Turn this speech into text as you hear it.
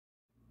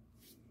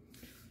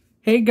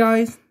Hey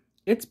guys,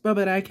 it's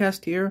Bubba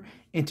Diecast here,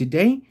 and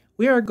today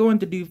we are going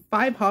to do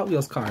 5 Hot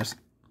Wheels cars.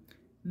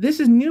 This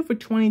is new for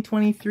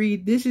 2023.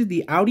 This is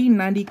the Audi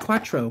 90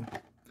 Quattro.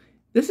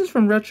 This is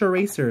from Retro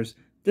Racers.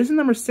 This is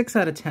number 6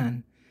 out of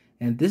 10,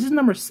 and this is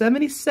number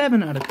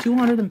 77 out of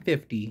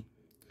 250. It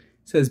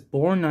says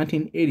born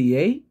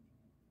 1988,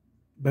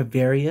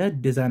 Bavaria,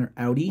 designer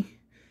Audi.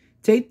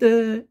 Take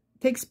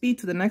speed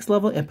to the next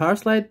level and power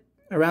slide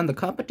around the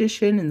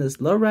competition in this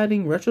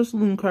low-riding retro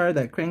saloon car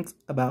that cranks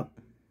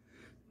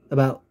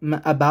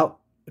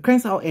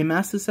cranks out a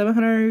massive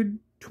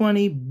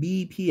 720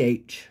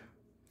 bph.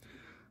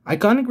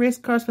 Iconic race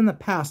cars from the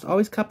past,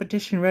 always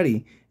competition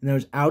ready. And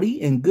there's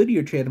Audi and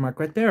Goodyear trademark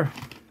right there.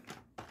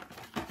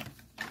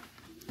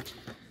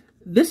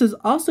 This is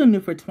also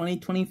new for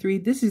 2023.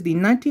 This is the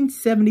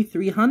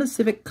 1973 Honda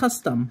Civic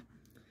Custom.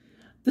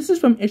 This is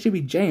from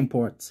HWJ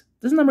Imports.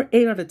 This is number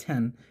 8 out of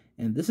 10.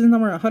 And this is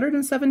number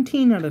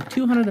 117 out of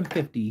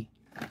 250.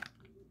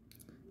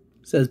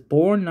 Says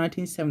born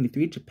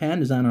 1973, Japan,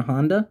 designer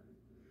Honda.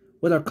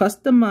 With our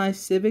customized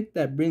Civic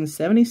that brings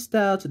 70s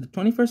style to the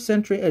 21st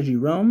century as you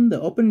roam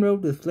the open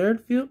road with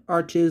flared field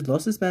arches, low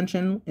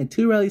suspension, and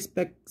 2 rally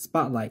spec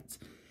spotlights.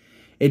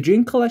 A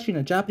dream collection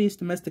of Japanese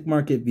domestic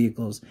market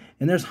vehicles.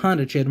 And there's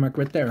Honda trademark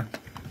right there.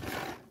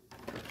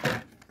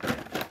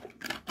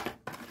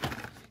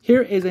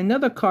 Here is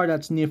another car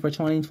that's new for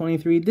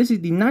 2023. This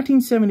is the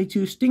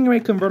 1972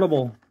 Stingray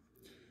Convertible.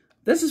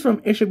 This is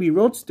from HB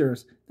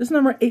Roadsters. This is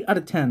number 8 out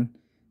of 10.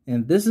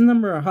 And this is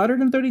number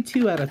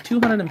 132 out of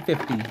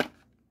 250. It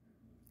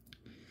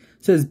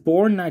says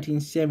born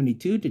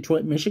 1972,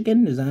 Detroit,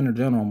 Michigan, designer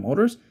General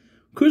Motors.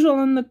 Cruise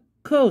along the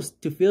coast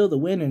to feel the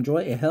wind and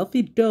enjoy a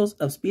healthy dose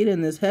of speed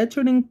in this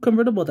head-turning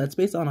convertible that's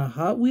based on a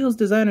Hot Wheels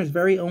designer's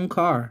very own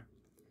car.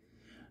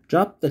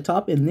 Drop the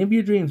top and live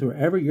your dreams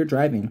wherever you're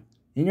driving.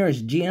 And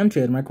there's GM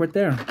trademark right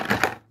there.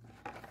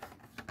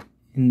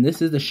 And this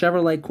is the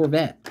Chevrolet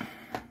Corvette.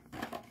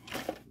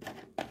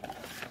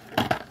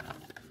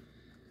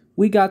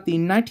 We got the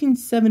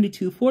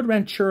 1972 Ford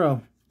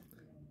Ranchero.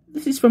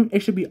 This is from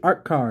HB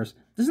Art Cars.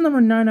 This is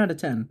number 9 out of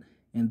 10.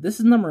 And this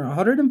is number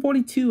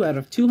 142 out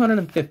of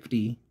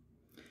 250.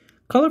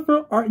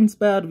 Colorful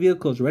art-inspired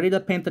vehicles ready to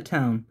paint the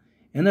town.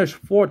 And there's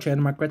Ford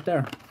trademark right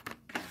there.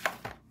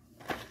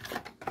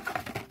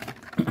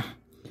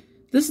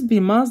 This is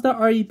the Mazda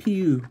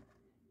REPU.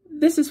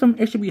 This is from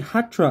HB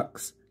Hot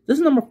Trucks. This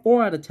is number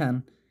 4 out of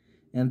 10.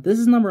 And this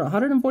is number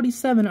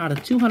 147 out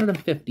of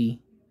 250.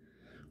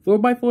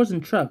 4x4s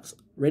and trucks,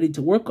 ready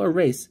to work or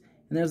race.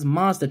 And there's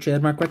Mazda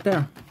trademark right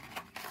there.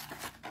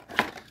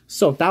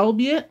 So that will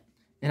be it,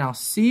 and I'll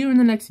see you in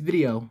the next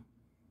video.